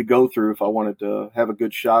I needed to go through if I wanted to have a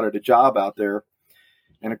good shot at a job out there.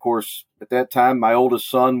 And, of course, at that time, my oldest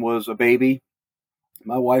son was a baby.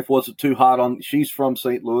 My wife wasn't too hot on – she's from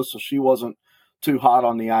St. Louis, so she wasn't too hot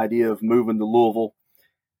on the idea of moving to Louisville.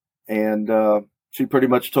 And she pretty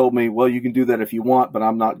much told me, well, you can do that if you want, but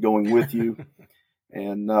I'm not going with you.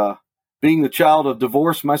 And being the child of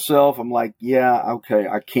divorce myself, I'm like, yeah, okay,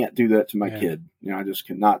 I can't do that to my kid. I just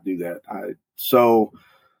cannot do that. So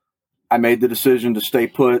I made the decision to stay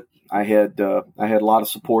put. I had a lot of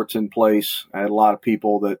supports in place. I had a lot of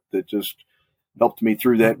people that just helped me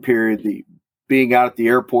through that period. Being out at the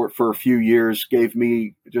airport for a few years gave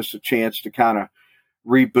me just a chance to kind of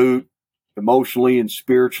reboot emotionally and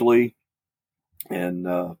spiritually and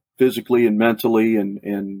physically and mentally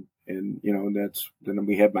and and then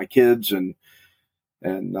we had my kids and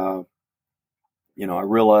I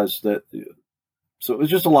realized that, so it was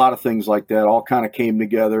just a lot of things like that all kind of came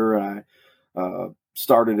together. And I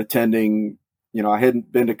started attending, I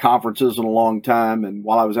hadn't been to conferences in a long time. And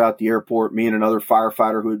while I was out at the airport, me and another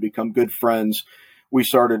firefighter who had become good friends, we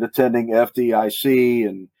started attending FDIC,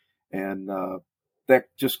 and that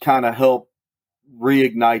just kind of helped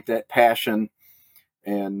reignite that passion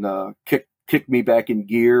and kick me back in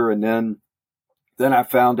gear. And then I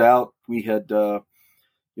found out we had, the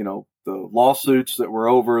lawsuits that were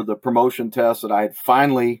over the promotion test that I had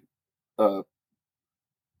finally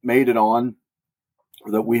made it on,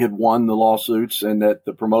 that we had won the lawsuits and that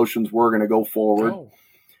the promotions were going to go forward. Oh.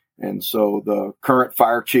 And so the current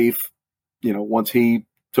fire chief, once he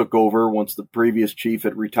took over, once the previous chief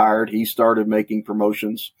had retired, he started making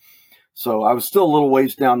promotions. So I was still a little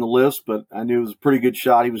ways down the list, but I knew it was a pretty good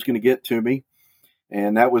shot he was going to get to me.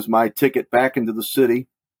 And that was my ticket back into the city.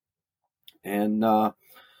 And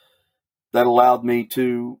that allowed me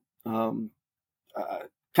to kind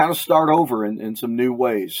of start over in some new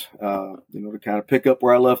ways, to kind of pick up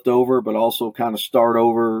where I left over, but also kind of start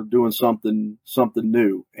over doing something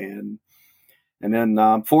new. And then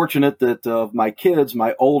I'm fortunate that my kids,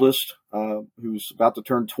 my oldest, who's about to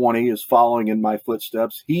turn 20, is following in my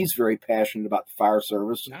footsteps. He's very passionate about the fire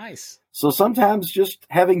service. Nice. So sometimes just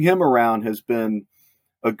having him around has been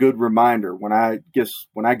a good reminder when I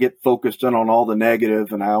get focused in on all the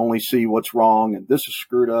negative and I only see what's wrong and this is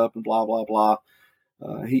screwed up and blah, blah, blah.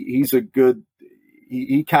 He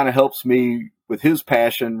kind of helps me with his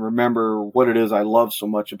passion remember what it is I love so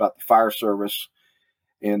much about the fire service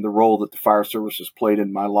and the role that the fire service has played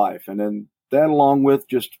in my life. And then that, along with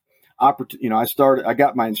just I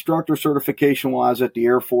got my instructor certification while I was at the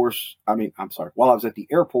while I was at the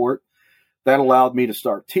airport. That allowed me to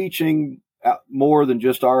start teaching more than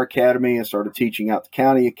just our academy. I started teaching out the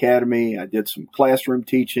county academy. I did some classroom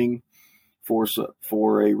teaching for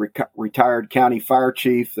a retired county fire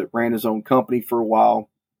chief that ran his own company for a while.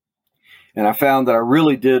 And I found that I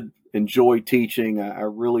really did enjoy teaching. I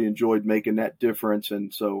really enjoyed making that difference.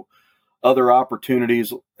 And so other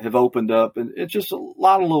opportunities have opened up, and it's just a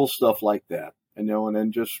lot of little stuff like that, and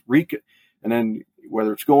then just and then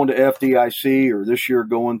whether it's going to FDIC or this year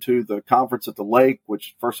going to the conference at the lake,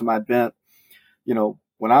 which first time I'd been,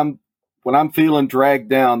 when I'm feeling dragged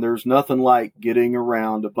down, there's nothing like getting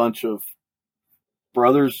around a bunch of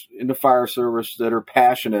brothers in the fire service that are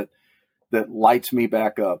passionate, that lights me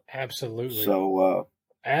back up. Absolutely. So,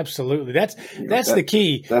 absolutely. That's the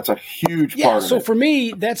key. That's a huge part of it. So for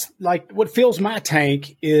me, that's like what fills my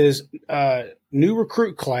tank is new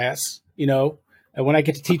recruit class, when I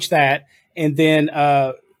get to teach that, and then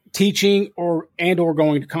teaching or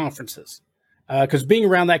going to conferences. Because being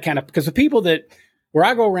around that because the people where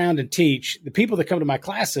I go around and teach, the people that come to my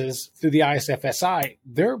classes through the ISFSI,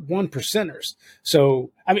 they're 1%ers.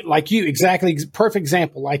 So, like you, exactly, perfect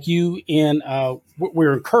example, like you in,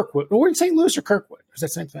 we're in Kirkwood. We're in St. Louis or Kirkwood. Is that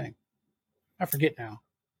the same thing? I forget now.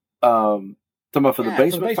 Talking about for the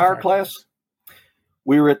basement fire class?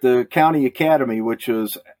 We were at the county academy, which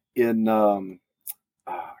is in,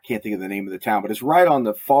 I can't think of the name of the town, but it's right on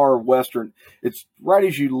the far western. It's right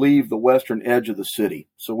as you leave the western edge of the city.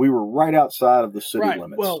 So we were right outside of the city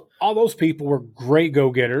limits. Well, all those people were great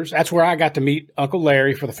go-getters. That's where I got to meet Uncle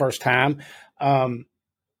Larry for the first time.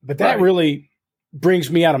 But that really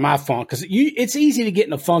brings me out of my funk, because it's easy to get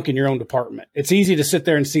in a funk in your own department. It's easy to sit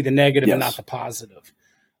there and see the negative and not the positive.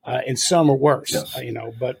 And some are worse,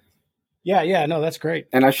 but no, that's great.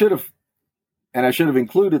 And I should have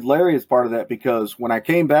included Larry as part of that, because when I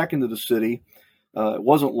came back into the city, it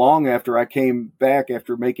wasn't long after I came back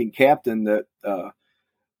after making captain that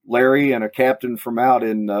Larry and a captain from out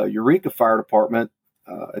in Eureka Fire Department,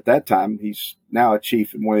 at that time, he's now a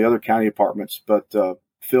chief in one of the other county departments, but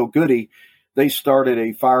Phil Goody, they started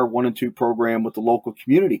a Fire 1 and 2 program with the local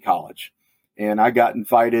community college. And I got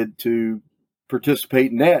invited to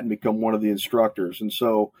participate in that and become one of the instructors. And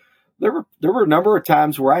so there were a number of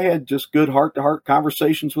times where I had just good heart-to-heart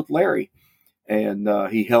conversations with Larry, and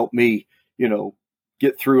he helped me,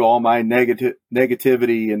 get through all my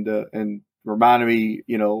negativity and reminded me,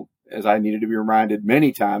 as I needed to be reminded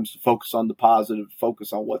many times, to focus on the positive,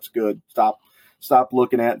 focus on what's good, stop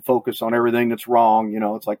looking at and focus on everything that's wrong.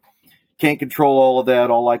 It's like, can't control all of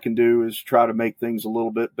that. All I can do is try to make things a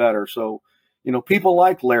little bit better. So, people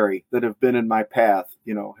like Larry that have been in my path,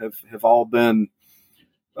 have all been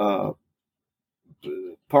part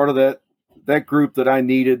of that group that I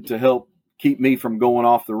needed to help keep me from going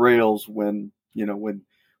off the rails when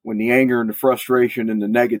the anger and the frustration and the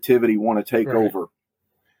negativity want to take over.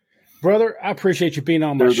 Brother, I appreciate you being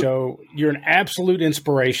on my show. You're an absolute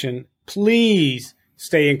inspiration. Please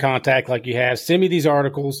stay in contact like you have. Send me these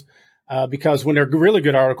articles because when they're really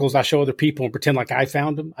good articles, I show other people and pretend like I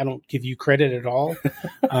found them. I don't give you credit at all.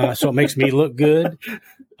 So it makes me look good.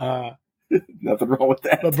 Nothing wrong with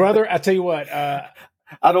that. But brother, I tell you what,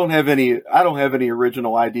 I don't have any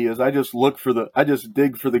original ideas. I just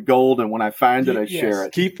dig for the gold, and when I find it, I share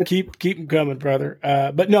it. Keep them coming, brother.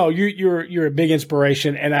 But no, you're a big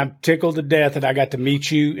inspiration, and I'm tickled to death that I got to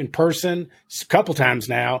meet you in person a couple times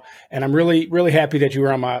now, and I'm really, really happy that you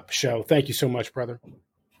were on my show. Thank you so much, brother.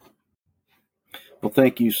 Well,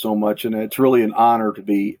 thank you so much, and it's really an honor to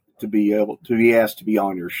be able to be asked to be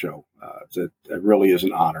on your show. It really is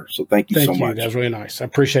an honor. So thank you so much. That was really nice. I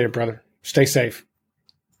appreciate it, brother. Stay safe.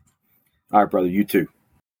 All right, brother. You too.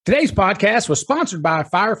 Today's podcast was sponsored by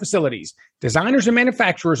Fire Facilities, designers and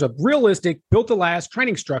manufacturers of realistic, built-to-last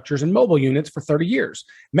training structures and mobile units for 30 years.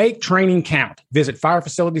 Make training count. Visit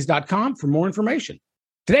firefacilities.com for more information.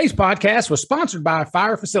 Today's podcast was sponsored by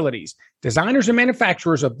Fire Facilities, designers and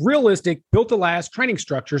manufacturers of realistic, built-to-last training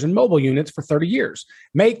structures and mobile units for 30 years.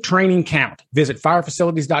 Make training count. Visit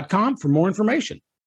firefacilities.com for more information.